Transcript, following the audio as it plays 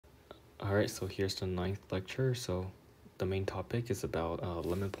Alright, so here's the 9th lecture. So the main topic is about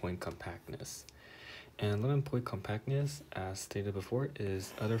limit point compactness. And limit point compactness, as stated before,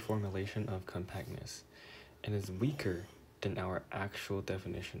 is other formulation of compactness and is weaker than our actual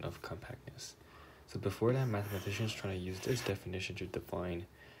definition of compactness. So before that, mathematicians trying to use this definition to define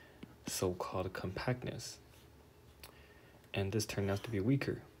so-called compactness. And this turned out to be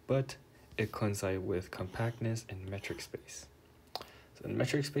weaker, but it coincides with compactness in metric space. So in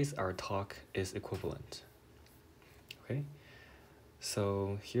metric space, our talk is equivalent. Okay,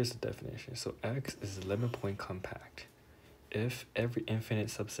 so here's the definition. So X is a limit point compact if every infinite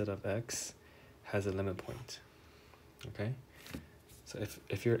subset of X has a limit point. Okay, so if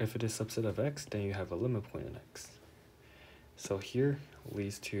it is subset of X, then you have a limit point in X. So here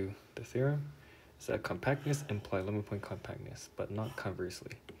leads to the theorem is that compactness implies limit point compactness, but not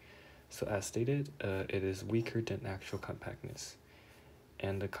conversely. So as stated, it is weaker than actual compactness,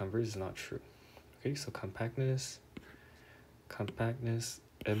 and the converse is not true. Okay, so compactness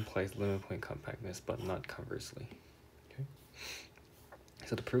implies limit point compactness, but not conversely. Okay,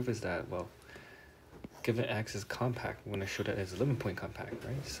 so the proof is that, well, given X is compact, we're going to show that it's a limit point compact,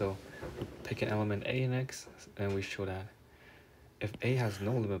 right? So we pick an element A in X, and we show that if A has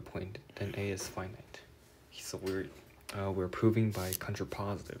no limit point, then A is finite. So we're proving by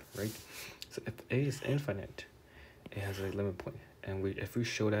contrapositive, right? So if A is infinite, it has a limit point, and if we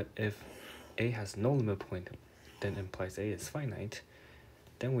show that if A has no limit point, then implies A is finite,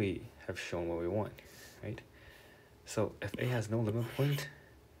 then we have shown what we want, right? So if A has no limit point,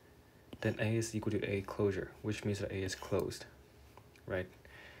 then A is equal to A closure, which means that A is closed, right?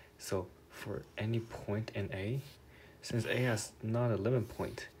 So for any point in A, since A has not a limit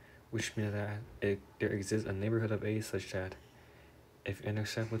point, which means that there exists a neighborhood of A such that if you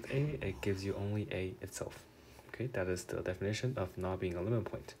intersect with A, it gives you only A itself. Okay, that is the definition of not being a limit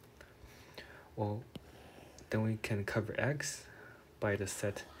point. Well, then we can cover X by the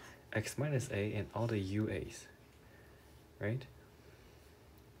set X minus A and all the UAs, right?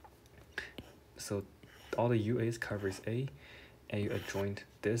 So all the UAs covers A, and you adjoint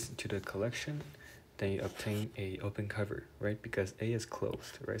this to the collection, then you obtain a open cover, right? Because A is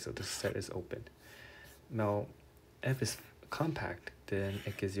closed, right? So the set is open. Now, F is compact, then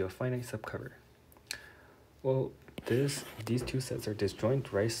it gives you a finite subcover. Well, these two sets are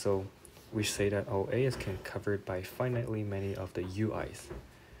disjoint, right? So we say that A is covered by finitely many of the UIs,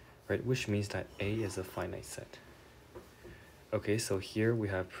 right? Which means that A is a finite set. Okay, so here we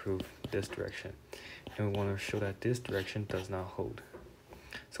have proved this direction, and we want to show that this direction does not hold.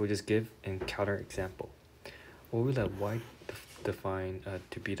 So we just give a counter example. Well, we let Y define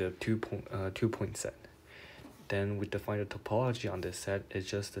to be the two-point set. Then we define the topology on this set is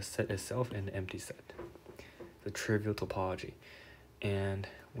just the set itself and the empty set, the trivial topology. And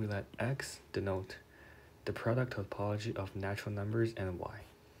we let X denote the product topology of natural numbers and Y.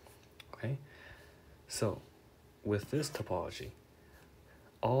 Okay, so with this topology,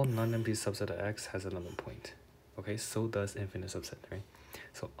 all non-empty subset of X has a limit point. Okay, so does infinite subset, right?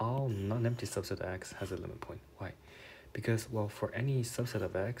 So all non-empty subset of X has a limit point. Why? Because, well, for any subset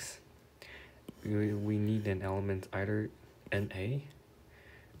of X, we need an element either NA,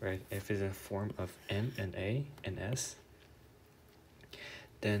 right? If it's in form of N and A and S,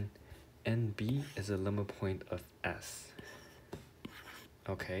 then NB is a limit point of S.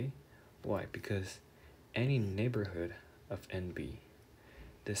 Okay, why? Because any neighborhood of NB,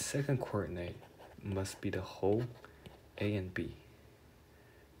 the second coordinate must be the whole A and B,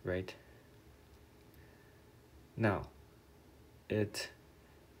 right? Now,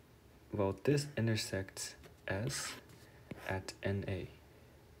 this intersects S at NA,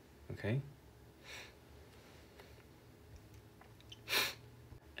 okay?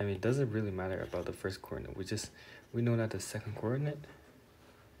 I mean, it doesn't really matter about the first coordinate. We know that the second coordinate,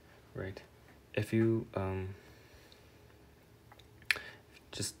 right? If you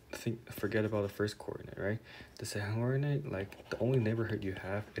just forget about the first coordinate, right? The second coordinate, like the only neighborhood you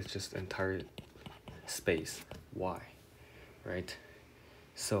have is just the entire space Y, right?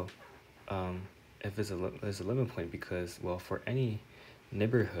 So if there's a limit point, because, well, for any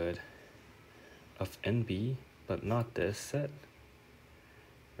neighborhood of NB but not this set,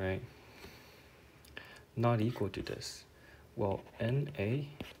 right, not equal to this, well, NA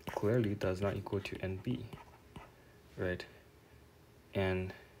clearly does not equal to NB, right?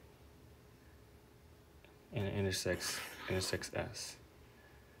 And it intersects S,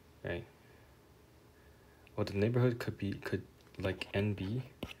 right? Well, the neighborhood could like NB,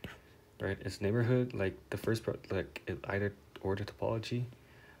 right? Its neighborhood, like the first part, like either order topology,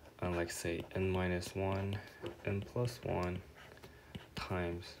 like say n minus 1, n plus 1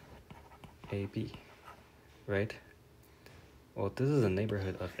 times AB, right? Well, this is a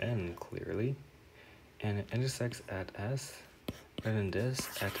neighborhood of N, clearly, and it intersects at S, and then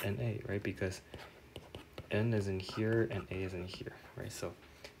this at NA, right? Because N is in here and A is in here, right? So,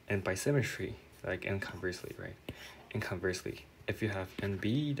 and by symmetry, like N conversely, right? And conversely, if you have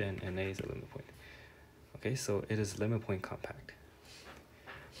NB, then NA is a limit point. Okay, so it is limit point compact.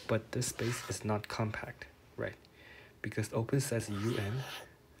 But this space is not compact, right? Because open sets UN,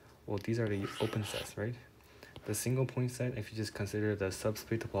 well, these are the open sets, right? The single point set, if you just consider the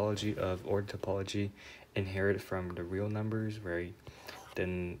subspace topology of order topology inherited from the real numbers, right?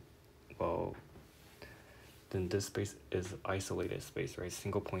 Then, well, then this space is isolated space, right?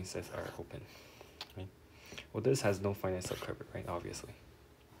 Single point sets are open, right? Well, this has no finite subcover, right? Obviously.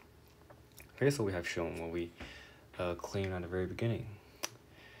 Okay, so we have shown what we claimed at the very beginning.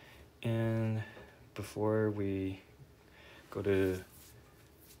 And before we go to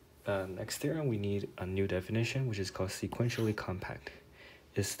next theorem, we need a new definition, which is called sequentially compact.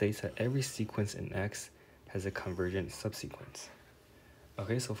 It states that every sequence in X has a convergent subsequence.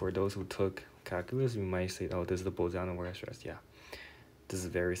 Okay, so for those who took calculus, we might say, oh, this is the Bolzano-Weierstrass stress. Yeah, this is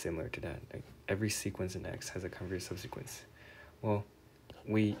very similar to that. Like, every sequence in X has a convergent subsequence. Well,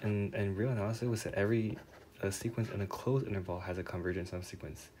 we in real analysis, we said every sequence in a closed interval has a convergent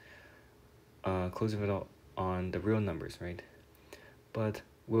subsequence. Closed interval on the real numbers, right? But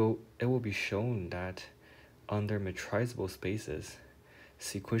it will be shown that under metrizable spaces,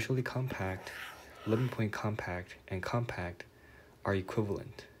 sequentially compact, limit point compact, and compact are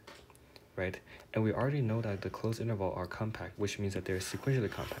equivalent, right? And we already know that the closed interval are compact, which means that they're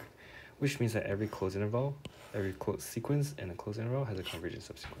sequentially compact, which means that every closed interval, every closed sequence in a closed interval has a convergent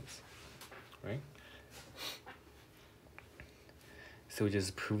subsequence, right? So we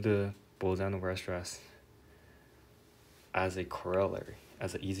just prove the Bolzano-Weierstrass stress as a corollary,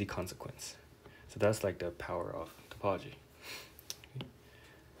 as an easy consequence. So that's like the power of topology. Okay.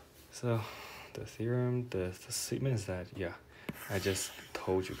 So the theorem, the statement is that, yeah, I just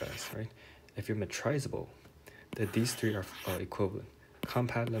told you guys, right? If you're metrizable, that these three are equivalent.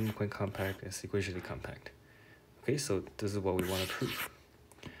 Compact, limit point compact, and sequentially compact. Okay, so this is what we want to prove.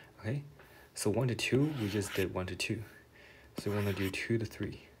 Okay, so 1 to 2, we just did 1 to 2. So we want to do 2 to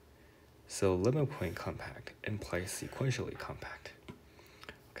 3. So limit point compact implies sequentially compact.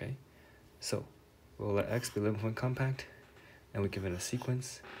 Okay, so we'll let X be limit point compact, and we give it a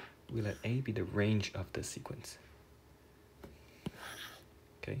sequence. We let A be the range of the sequence.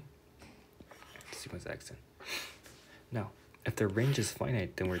 Okay, sequence X in. Now, if the range is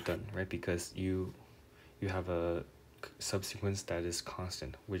finite, then we're done, right? Because you have a subsequence that is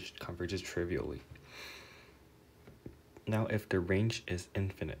constant, which converges trivially. Now, if the range is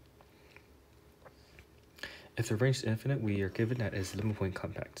infinite, if the range is infinite, we are given that as limit point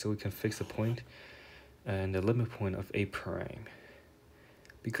compact. So we can fix a point and the limit point of A prime.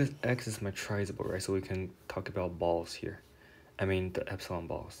 Because X is metrizable, right? So we can talk about balls here. I mean the epsilon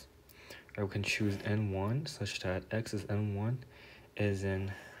balls. Right, we can choose N1 such that X is N1 is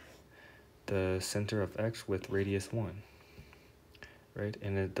in the center of X with radius 1. Right?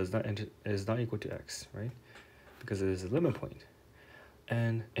 And it is not equal to X, right? Because it is a limit point.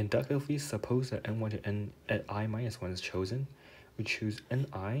 And inductively, suppose that N1 to N at I minus 1 is chosen. We choose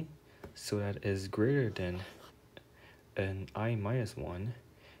Ni so that it is greater than Ni minus 1,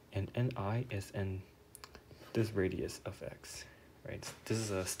 and Ni is in this radius of X, right? So this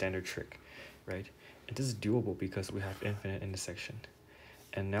is a standard trick, right? And this is doable because we have infinite intersection.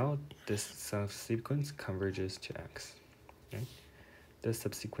 And now this subsequence converges to X, right? This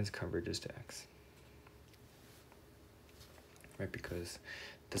subsequence converges to X. Right, because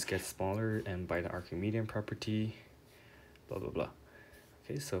this gets smaller, and by the Archimedean property, blah blah blah.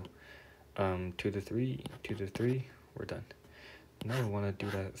 Okay, so 2 to 3, we're done. Now we want to do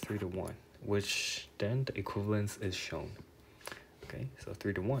that 3 to 1, which then the equivalence is shown. Okay, so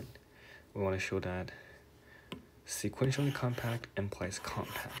 3 to 1, we want to show that sequentially compact implies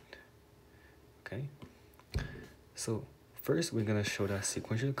compact. Okay, so first we're gonna show that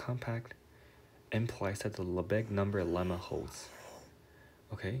sequentially compact implies that the Lebesgue number lemma holds.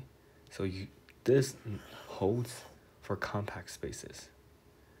 Okay, so this holds for compact spaces,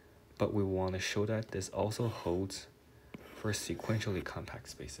 but we want to show that this also holds for sequentially compact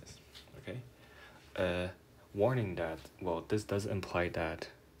spaces. Okay, warning that, well, this does imply that,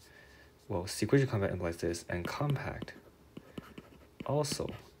 well, sequentially compact implies this, and compact also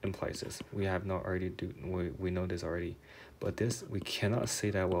implies this. We have not already we know this already, but this we cannot say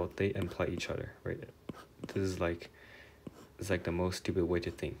that, well, they imply each other, right? This is like, it's like the most stupid way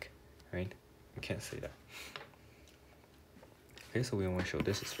to think, right? We can't say that. Okay, so we want to show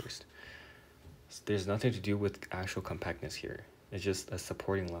this is first. There's nothing to do with actual compactness here. It's just a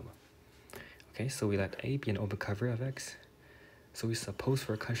supporting lemma. Okay, so we let A be an open cover of X. So we suppose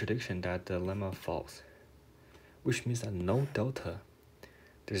for a contradiction that the lemma false, which means that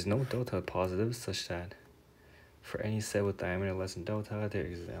there's no delta positive such that for any set with diameter less than delta, there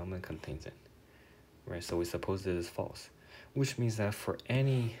exists an element contains it. Right, so we suppose this is false, which means that for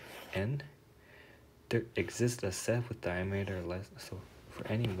any n, there exists a set with diameter less, so for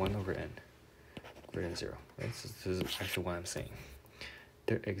any 1 over n greater than 0, right? So this is actually what I'm saying.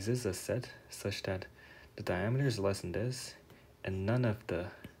 There exists a set such that the diameter is less than this, and none of the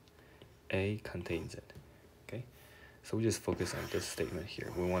A contains it. Okay, so we just focus on this statement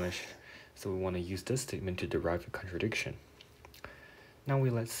here. We want to use this statement to derive a contradiction. Now we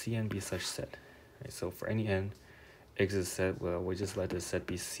let Cn be such set. Right? So for any n exists a set, well, we just let the set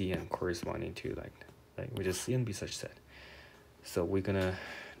be Cn corresponding to like we just Cn be such set. So we're gonna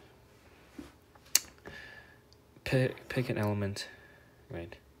pick an element,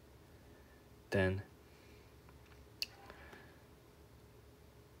 right? Then,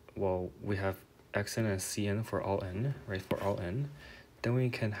 well, we have xn and cn for all n, right? For all n, then we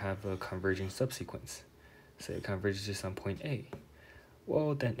can have a converging subsequence. Say it converges to some point A.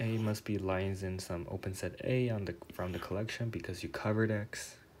 Well, then A must be lines in some open set A from the collection because you covered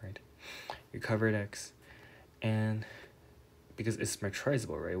X, right? You covered X, and because it's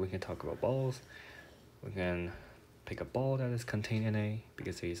metrizable, right? We can talk about balls. We can pick a ball that is contained in A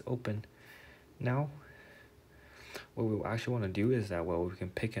because A is open. Now, what we actually want to do is that, well, we can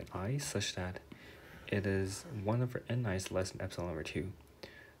pick an I such that it is 1 over ni is less than epsilon over 2.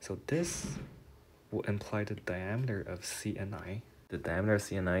 So this will imply the diameter of Cni. The diameter of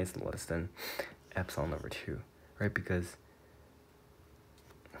Cni is less than epsilon over 2, right? Because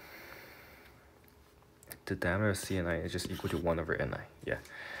the diameter of Cni is just equal to 1 over ni. Yeah,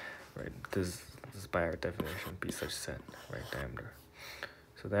 right. This is by our definition be such set, right? Diameter.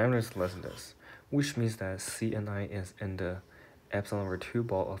 So diameter is less than this, which means that Cni is in the epsilon over 2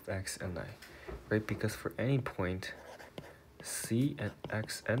 ball of xni, right? Because for any point C and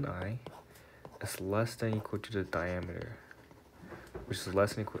xni is less than equal to the diameter, which is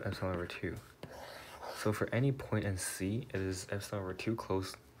less than equal to epsilon over 2. So for any point in C, it is epsilon over 2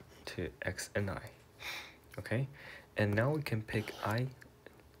 close to xni. Okay? And now we can pick I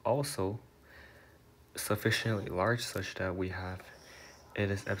also sufficiently large such that we have it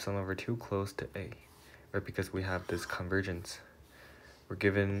is epsilon over 2 close to A, right? Because we have this convergence. We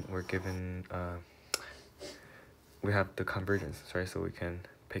have the convergence, right? So we can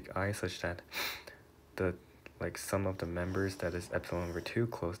pick I such that the sum of the members that is epsilon over 2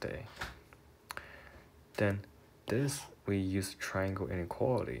 close to A. Then this we use triangle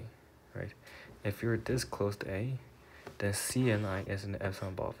inequality, right? If you're this close to A, then Cni is in the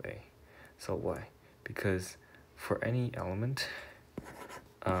epsilon ball of A. So why? Because for any element,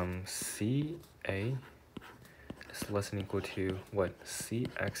 Ca is less than equal to what?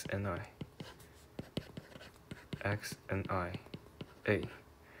 Cxni. Xni A.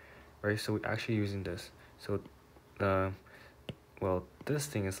 Right? So we're actually using this. So well, this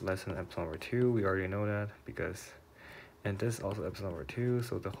thing is less than epsilon over 2. We already know that because, and this also epsilon over 2.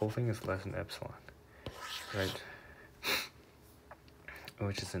 So the whole thing is less than epsilon, right?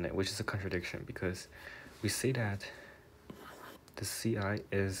 Which is a contradiction because we say that the Ci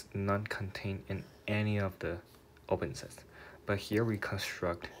is not contained in any of the open sets, but here we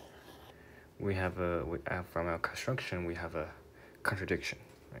construct. From our construction we have a contradiction,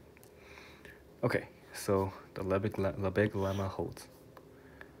 right? Okay, so the Lebesgue lemma holds.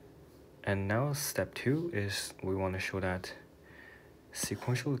 And now step 2 is we want to show that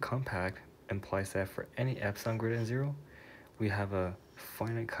sequentially compact implies that for any epsilon greater than 0, we have a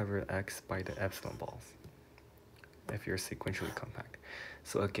finite cover X by the epsilon balls if you're sequentially compact.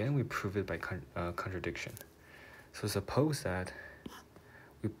 So again, we prove it by contradiction. So suppose that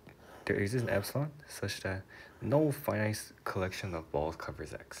there exists an epsilon such that no finite collection of balls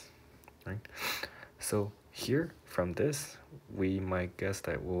covers X, right? So here, from this, we might guess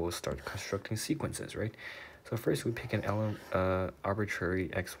that we'll start constructing sequences, right? So first we pick an arbitrary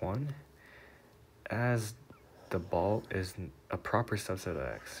x1 as the ball is a proper subset of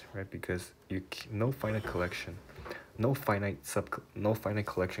X, right? Because no finite collection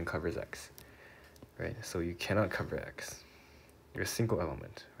covers X, right? So you cannot cover X. You're a single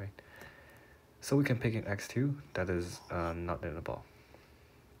element, right? So we can pick an x2 that is not in the ball.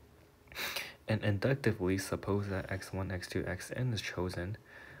 And inductively, suppose that x1, x2, xn is chosen,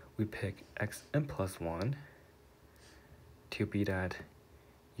 we pick xn plus 1 to be that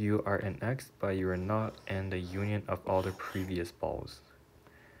you are in X, but you are not in the union of all the previous balls.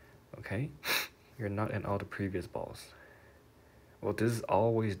 Okay? you're not in all the previous balls. Well, this is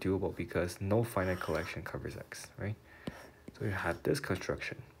always doable because no finite collection covers X, right? So we have this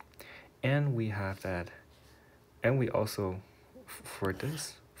construction, and we have that, and we also, for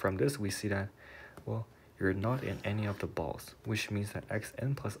this, from this we see that, well, you're not in any of the balls, which means that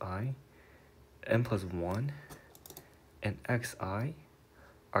xn plus I, n plus 1, and xi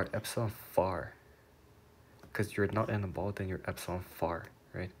are epsilon far. Because you're not in a ball, then you're epsilon far,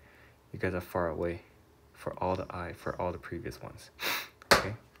 right? You guys are far away for all the I, for all the previous ones,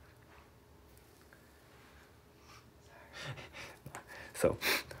 okay? So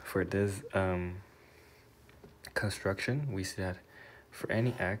for this construction, we see that for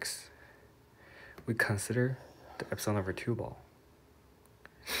any x, we consider the epsilon over 2 ball,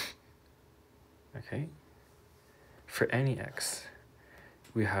 okay? For any x,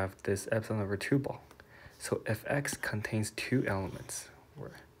 we have this epsilon over 2 ball. So if x contains 2 elements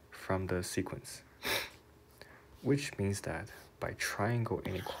from the sequence, which means that by triangle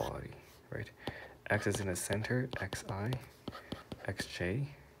inequality, right, x is in the center, xi, xj,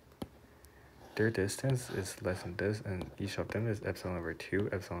 their distance is less than this, and each of them is epsilon over 2,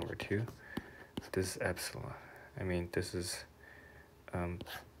 epsilon over 2. This is epsilon. I mean, this is,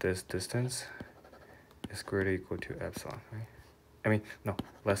 this distance is greater or equal to epsilon, right? I mean, no,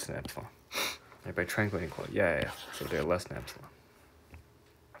 less than epsilon. Right, by triangle inequality, yeah. So they're less than epsilon,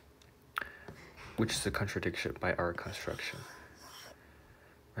 which is a contradiction by our construction.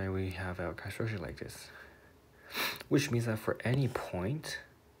 Right, we have our construction like this, which means that for any point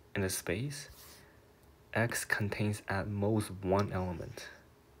in the space, X contains at most 1 element.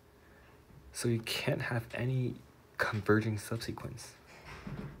 So you can't have any converging subsequence,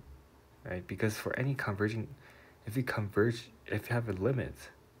 right? Because for any converging, if you have a limit,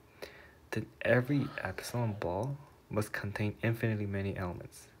 then every epsilon ball must contain infinitely many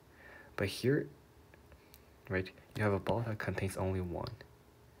elements. But here, right, you have a ball that contains only 1.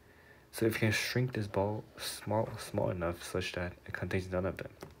 So if you can shrink this ball small enough such that it contains none of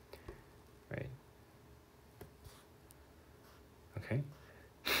them, right? Okay.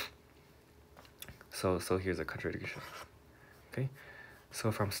 So here's a contradiction. Okay.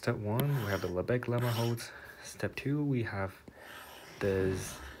 So from step 1, we have the Lebesgue lemma holds. Step 2, we have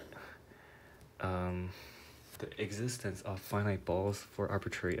this the existence of finite balls for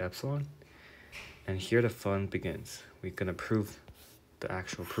arbitrary epsilon. And here the fun begins. We're gonna prove the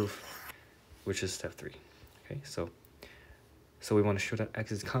actual proof, which is step 3. Okay, so we want to show that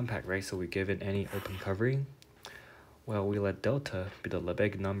X is compact, right? So we give it any open covering. Well, we let delta be the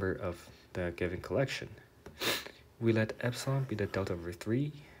Lebesgue number of the given collection. We let epsilon be the delta over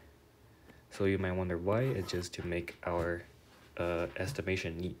 3. So you might wonder why. It's just to make our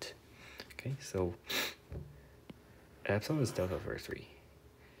estimation neat. Okay, so epsilon is delta over 3.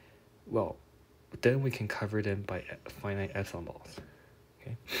 Well, then we can cover them by finite epsilon balls.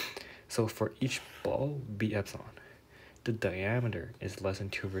 Okay, so for each ball B epsilon, the diameter is less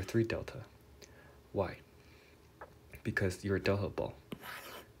than 2 over 3 delta. Why? Because you're a delta ball.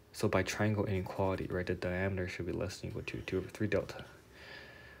 So by triangle inequality, right, the diameter should be less than or equal to 2 over 3 delta,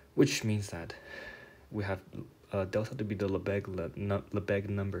 which means that we have delta to be the Lebesgue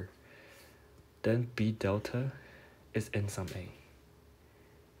number. Then B delta is in sum A.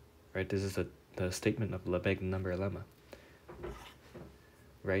 Right, this is the statement of Lebesgue number lemma.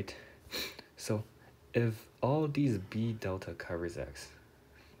 Right, so if all these B delta covers X,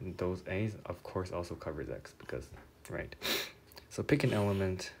 those A's of course also covers X because, right. So pick an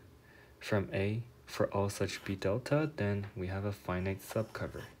element from A for all such B delta, then we have a finite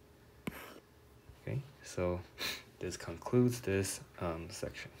subcover. Okay, so this concludes this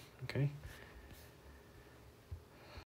section. Okay.